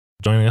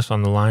Joining us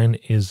on the line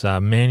is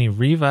Manny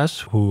Rivas,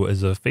 who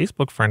is a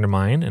Facebook friend of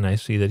mine, and I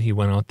see that he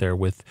went out there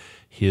with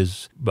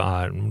his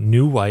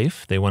new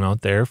wife. They went out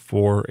there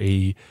for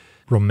a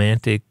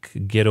romantic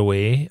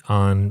getaway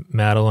on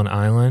Madeline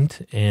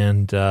Island,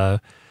 and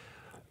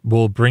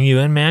we'll bring you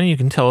in, Manny. You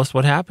can tell us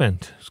what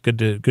happened. It's good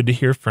to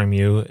hear from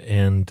you,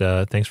 and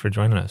thanks for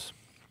joining us.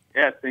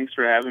 Yeah, thanks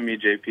for having me,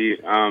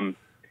 JP.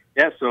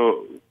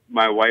 So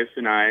my wife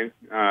and I,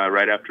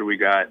 right after we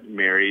got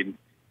married,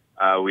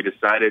 we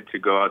decided to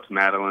go out to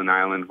Madeline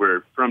Island.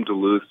 We're from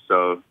Duluth,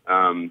 so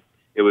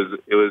it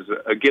was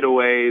a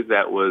getaway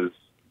that was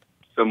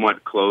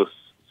somewhat close,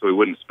 so we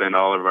wouldn't spend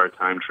all of our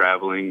time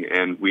traveling.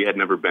 And we had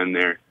never been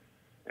there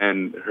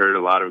and heard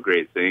a lot of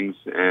great things.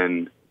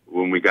 And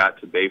when we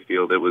got to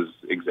Bayfield, it was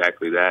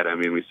exactly that. I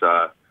mean, we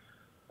saw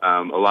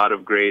a lot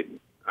of great,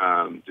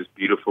 just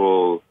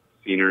beautiful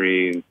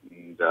scenery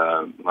and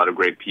a lot of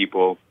great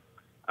people.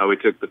 We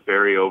took the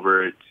ferry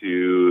over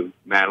to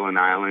Madeline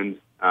Island,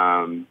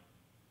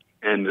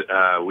 and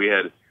we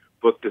had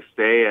booked a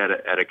stay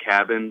at a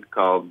cabin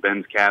called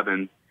Ben's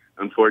Cabin.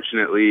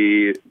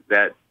 Unfortunately,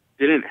 that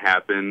didn't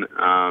happen.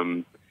 I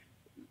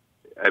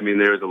mean,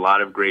 there was a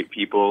lot of great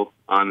people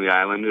on the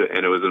island,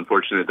 and it was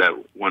unfortunate that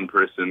one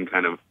person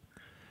kind of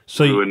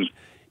ruined.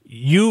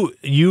 You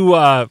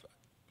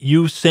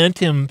sent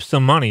him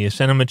some money. You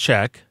sent him a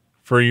check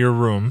for your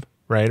room,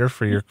 right, or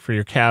for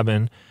your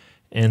cabin,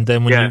 and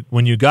then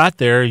when you got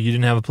there, you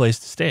didn't have a place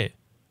to stay.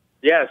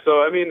 Yeah.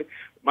 So I mean,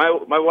 my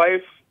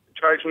wife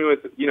charged me with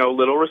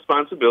little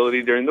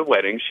responsibility during the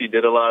wedding. She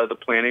did a lot of the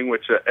planning,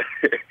 which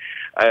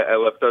I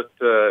left up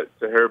to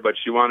her, but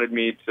she wanted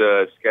me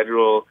to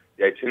schedule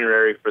the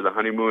itinerary for the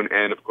honeymoon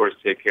and, of course,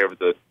 take care of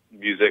the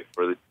music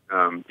for the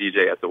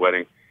DJ at the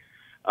wedding.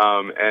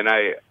 And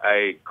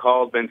I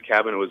called Ben's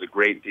Cabin. It was a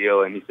great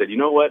deal, and he said, "You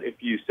know what?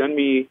 If you send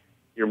me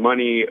your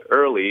money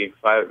early,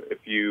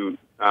 if you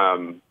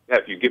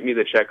give me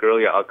the check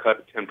early, I'll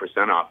cut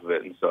 10% off of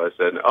it." And so I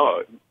said,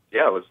 "Oh,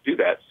 yeah, let's do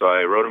that." So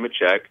I wrote him a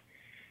check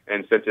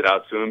and sent it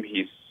out to him.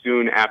 He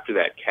soon after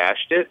that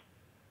cashed it.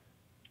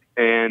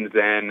 And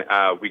then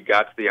we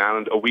got to the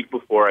island a week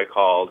before I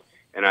called,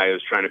 and I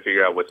was trying to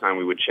figure out what time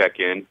we would check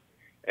in.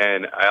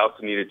 And I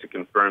also needed to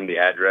confirm the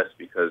address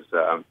because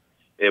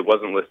it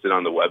wasn't listed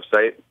on the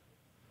website.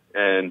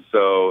 And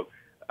so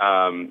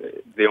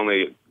the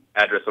only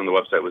address on the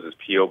website was his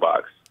P.O.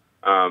 box.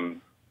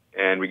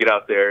 And we get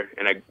out there,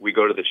 and we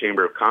go to the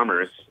Chamber of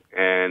Commerce,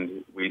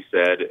 and we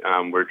said,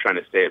 we're trying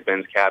to stay at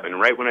Ben's Cabin.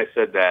 Right when I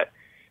said that,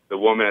 the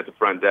woman at the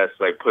front desk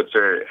puts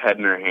her head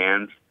in her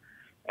hands,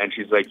 and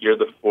she's like, "You're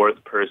the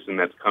fourth person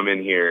that's come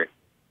in here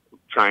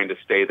trying to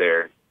stay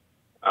there,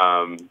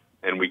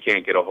 and we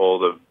can't get a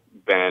hold of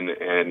Ben."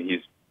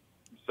 And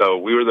so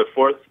we were the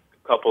fourth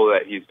couple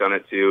that he's done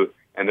it to,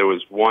 and there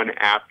was one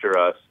after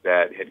us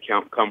that had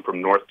come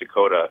from North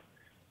Dakota,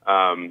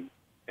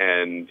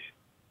 and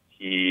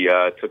he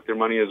took their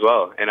money as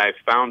well. And I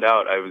found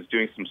out, I was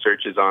doing some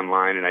searches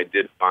online, and I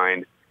did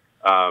find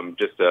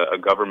just a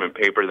government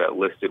paper that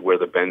listed where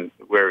Ben's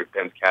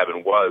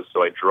Cabin was.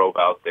 So I drove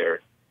out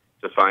there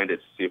to find it,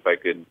 to see if I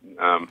could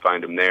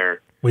find him there.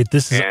 Wait,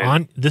 this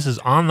is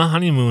on the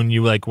honeymoon.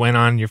 You went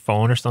on your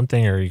phone or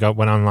something, or you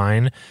went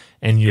online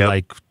and you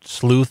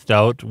sleuthed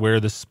out where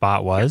the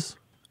spot was?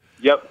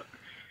 Yep.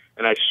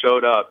 And I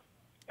showed up,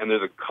 and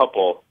there's a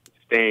couple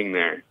staying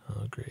there.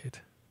 Oh, great.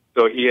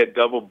 So he had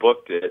double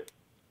booked it,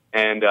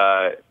 and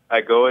I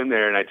go in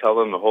there and I tell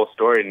them the whole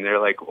story, and they're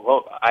like,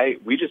 "Well,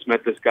 we just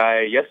met this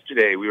guy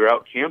yesterday. We were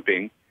out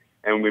camping,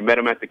 and we met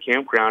him at the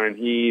campground, and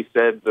he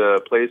said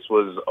the place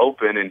was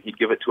open and he'd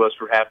give it to us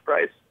for half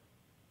price."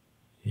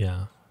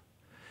 Yeah.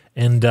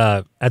 And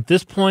at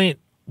this point,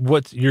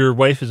 your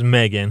wife is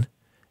Megan,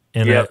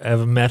 and yep.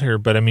 I've met her,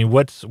 but I mean,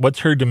 what's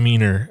her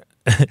demeanor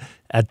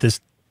at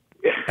this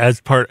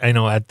as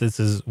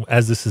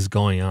this is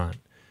going on?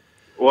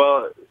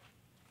 Well,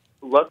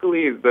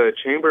 luckily the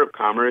Chamber of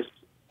Commerce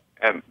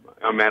on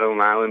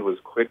Madeline Island was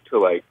quick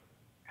to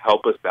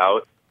help us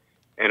out,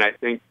 and I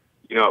think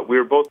we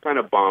were both kind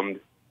of bummed.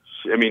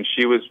 I mean,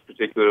 she was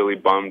particularly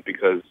bummed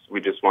because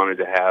we just wanted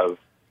to have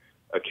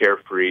a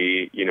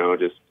carefree,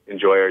 just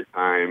enjoy our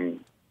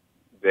time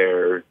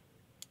there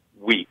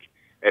week,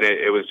 and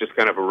it was just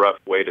kind of a rough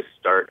way to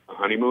start a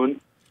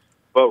honeymoon.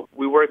 But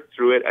we worked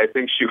through it. I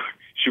think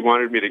she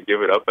wanted me to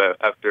give it up at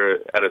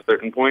a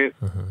certain point,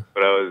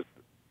 but I was,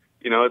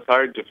 it's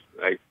hard to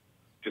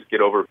just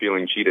get over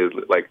feeling cheated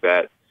like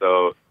that.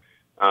 So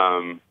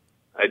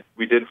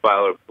we did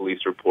file a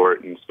police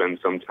report and spend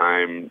some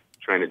time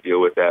trying to deal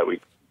with that. We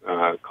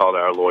called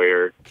our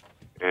lawyer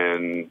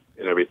and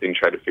everything,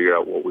 tried to figure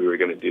out what we were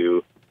going to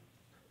do.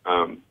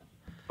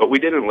 But we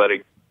didn't let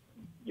it,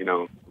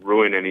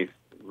 ruin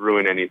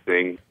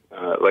anything.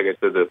 Like I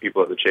said, the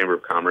people at the Chamber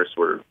of Commerce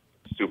were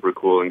super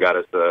cool and got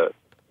us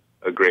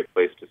a great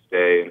place to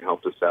stay and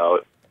helped us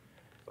out.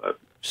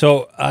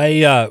 So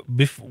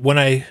when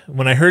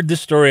I heard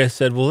this story, I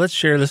said, well, let's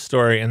share this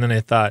story. And then I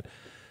thought,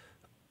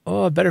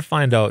 oh, I better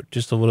find out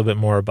just a little bit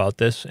more about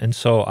this. And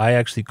so I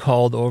actually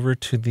called over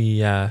to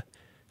the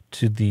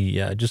to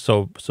the just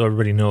so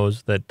everybody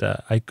knows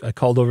that I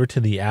called over to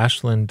the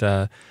Ashland.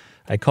 I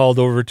called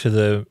over to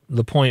the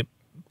LaPointe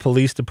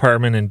Police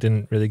Department and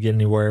didn't really get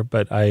anywhere.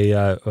 But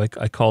I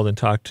called and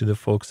talked to the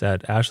folks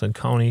at Ashland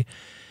County,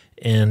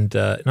 and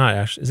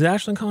is it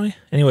Ashland County?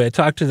 Anyway, I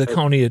talked to the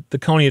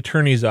county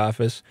attorney's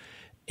office,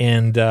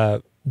 and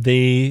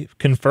they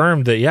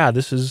confirmed that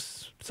this is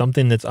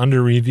something that's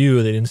under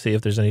review. They didn't say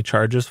if there's any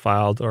charges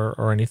filed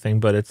or anything,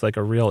 but it's like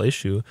a real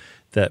issue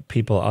that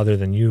people other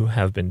than you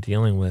have been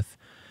dealing with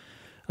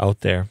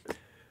out there.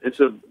 It's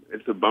a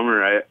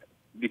bummer,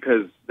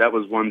 because that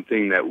was one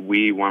thing that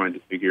we wanted to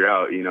figure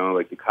out. You know,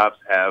 like the cops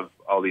have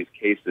all these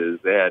cases.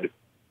 They had,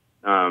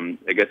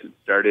 I guess it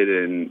started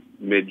in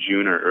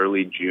mid-June or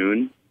early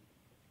June,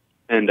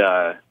 and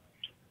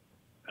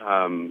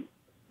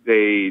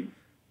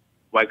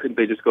why couldn't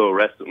they just go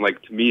arrest him?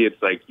 Like, to me,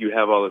 it's like, you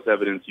have all this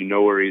evidence, you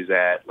know where he's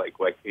at. Like,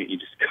 why can't you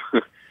just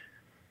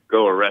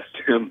go arrest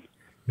him?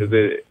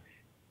 Because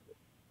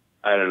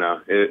I don't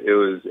know.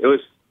 It was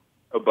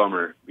a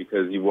bummer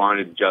because he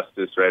wanted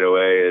justice right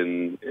away,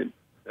 and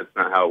that's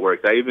not how it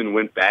works. I even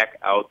went back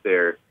out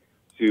there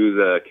to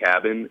the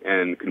cabin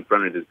and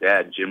confronted his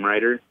dad, Jim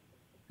Ryder,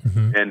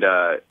 and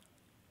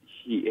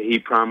he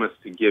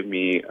promised to give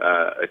me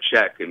a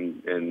check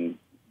and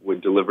would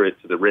deliver it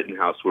to the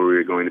Rittenhouse where we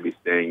were going to be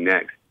staying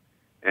next.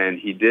 And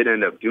he did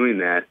end up doing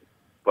that,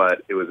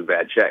 but it was a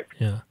bad check.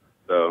 Yeah.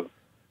 So.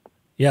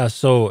 Yeah.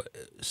 So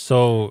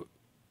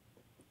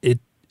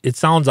it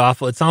sounds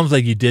awful. It sounds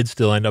like you did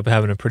still end up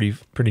having a pretty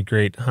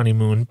great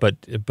honeymoon, but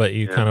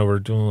you kind of were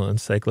doing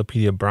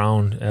Encyclopedia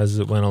Brown as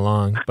it went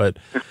along. But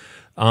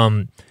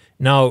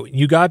now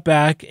you got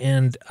back,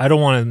 and I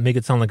don't want to make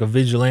it sound like a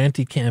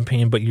vigilante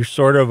campaign, but you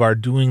sort of are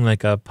doing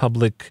like a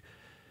public.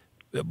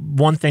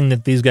 One thing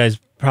that these guys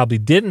probably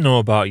didn't know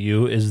about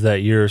you is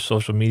that you're a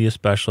social media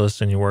specialist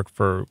and you work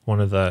for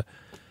one of the,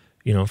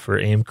 for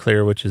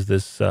AimClear, which is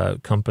this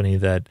company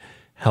that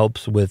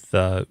helps with,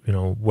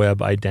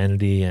 web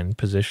identity and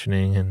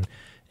positioning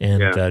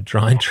and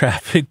drawing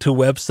traffic to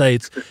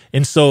websites.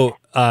 And so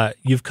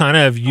you've kind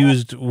of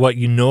used what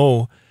you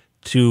know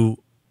to,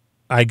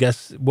 I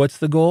guess, what's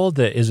the goal?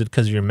 Is it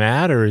because you're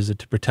mad, or is it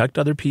to protect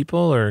other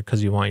people, or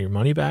because you want your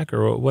money back,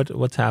 or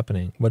what's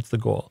happening? What's the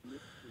goal?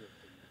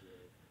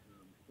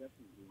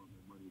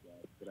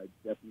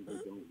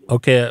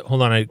 Okay,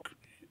 hold on. I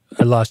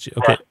lost you.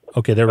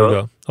 Okay, there we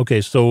go.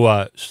 Okay,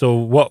 so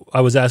what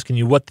I was asking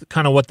you, what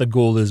the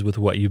goal is with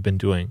what you've been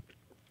doing?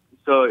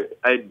 So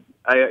I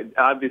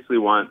obviously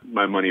want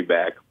my money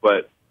back,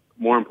 but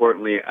more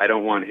importantly, I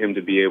don't want him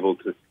to be able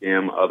to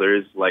scam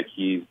others like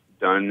he's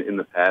done in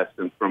the past.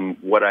 And from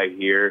what I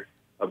hear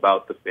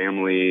about the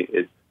family,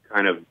 it's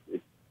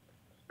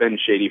been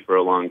shady for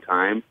a long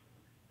time.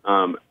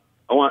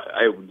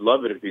 I would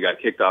love it if he got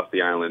kicked off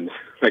the island,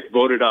 like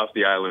voted off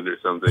the island or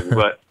something.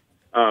 But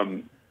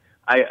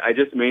I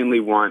just mainly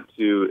want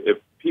to, if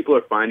people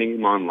are finding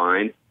him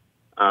online,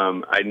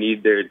 I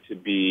need there to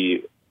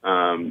be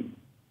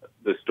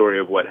the story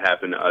of what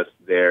happened to us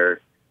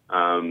there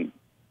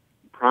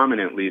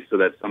prominently, so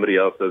that somebody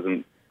else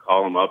doesn't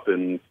call him up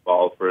and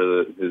fall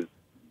for his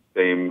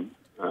same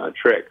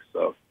trick.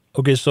 So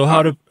okay, so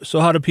how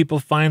do people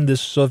find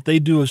this? So if they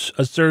do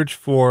a search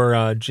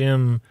for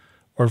Jim,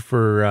 or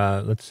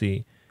for let's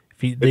see,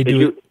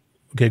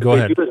 okay, go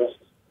ahead.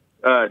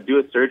 Do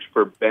a search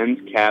for Ben's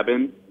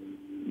Cabin,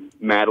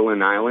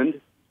 Madeline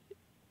Island.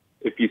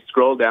 If you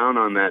scroll down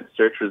on that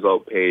search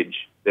result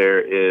page, there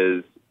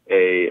is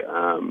a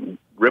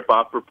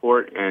rip-off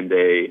report and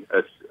a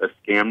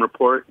scam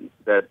report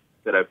that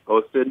I've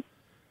posted.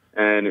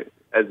 And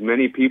as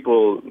many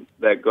people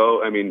that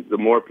go, the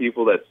more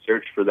people that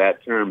search for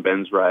that term,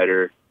 Ben's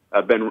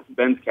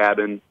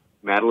Cabin,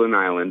 Madeline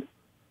Island,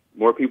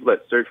 more people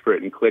that search for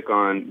it and click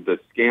on the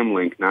scam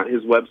link, not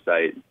his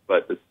website,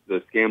 but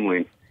the scam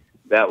link,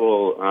 that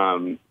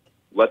will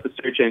let the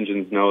search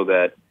engines know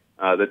that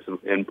that's an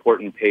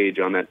important page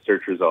on that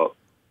search result.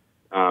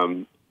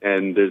 And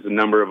there's a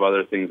number of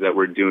other things that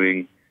we're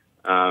doing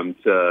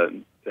to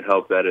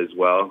help that as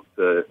well,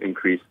 to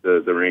increase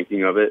the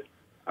ranking of it.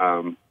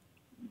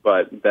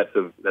 But that's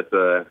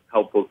a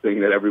helpful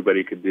thing that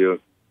everybody could do.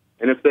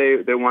 And if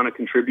they want to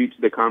contribute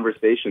to the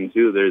conversation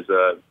too, there's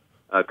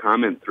a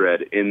comment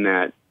thread in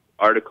that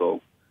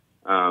article.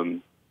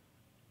 And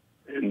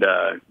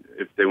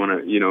if they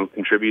want to,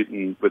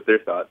 contribute with their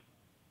thoughts.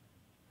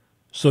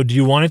 So do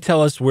you want to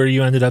tell us where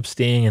you ended up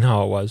staying and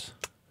how it was?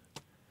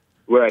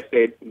 Where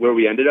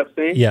we ended up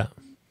staying? Yeah.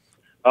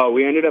 Oh,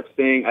 we ended up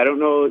staying, I don't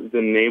know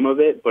the name of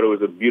it, but it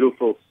was a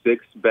beautiful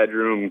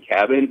 6-bedroom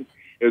cabin.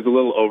 It was a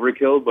little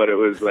overkill, but it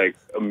was like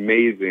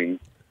amazing.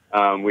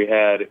 They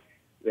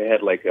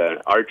had like an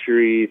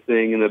archery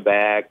thing in the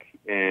back,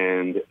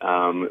 and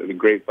a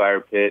great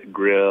fire pit,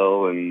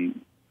 grill, and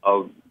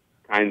all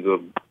kinds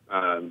of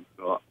a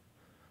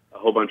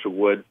whole bunch of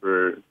wood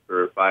for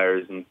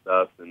fires and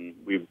stuff. And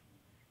we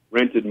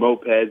rented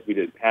mopeds. We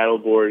did paddle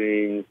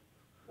boarding.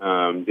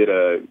 Did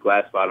a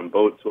glass bottom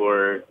boat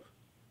tour.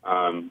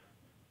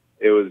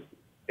 It was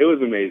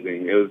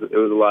amazing. It was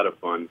a lot of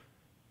fun.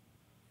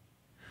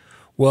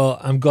 Well,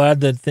 I'm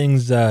glad that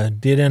things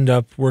did end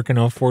up working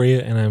out for you,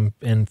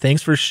 and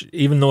thanks for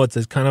even though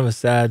it's kind of a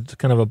sad,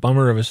 kind of a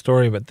bummer of a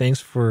story, but thanks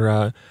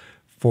for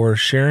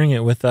sharing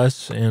it with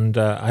us. And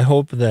I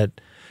hope that,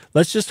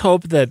 let's just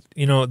hope that,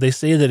 they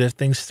say that if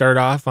things start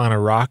off on a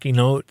rocky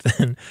note,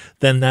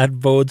 then that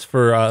bodes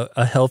for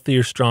a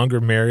healthier, stronger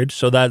marriage.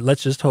 So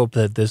let's just hope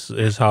that this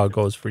is how it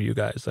goes for you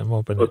guys. I'm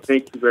hoping. Well,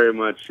 thank you very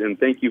much, and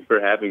thank you for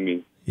having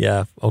me.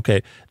 Yeah.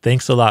 Okay.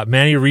 Thanks a lot.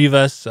 Manny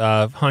Rivas,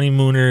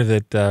 honeymooner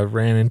that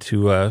ran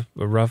into a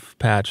rough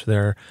patch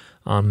there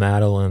on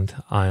Madeline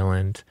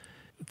Island.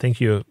 Thank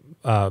you,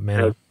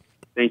 Manny.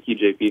 Thank you,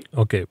 JP.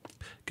 Okay.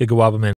 Gigawaba, man.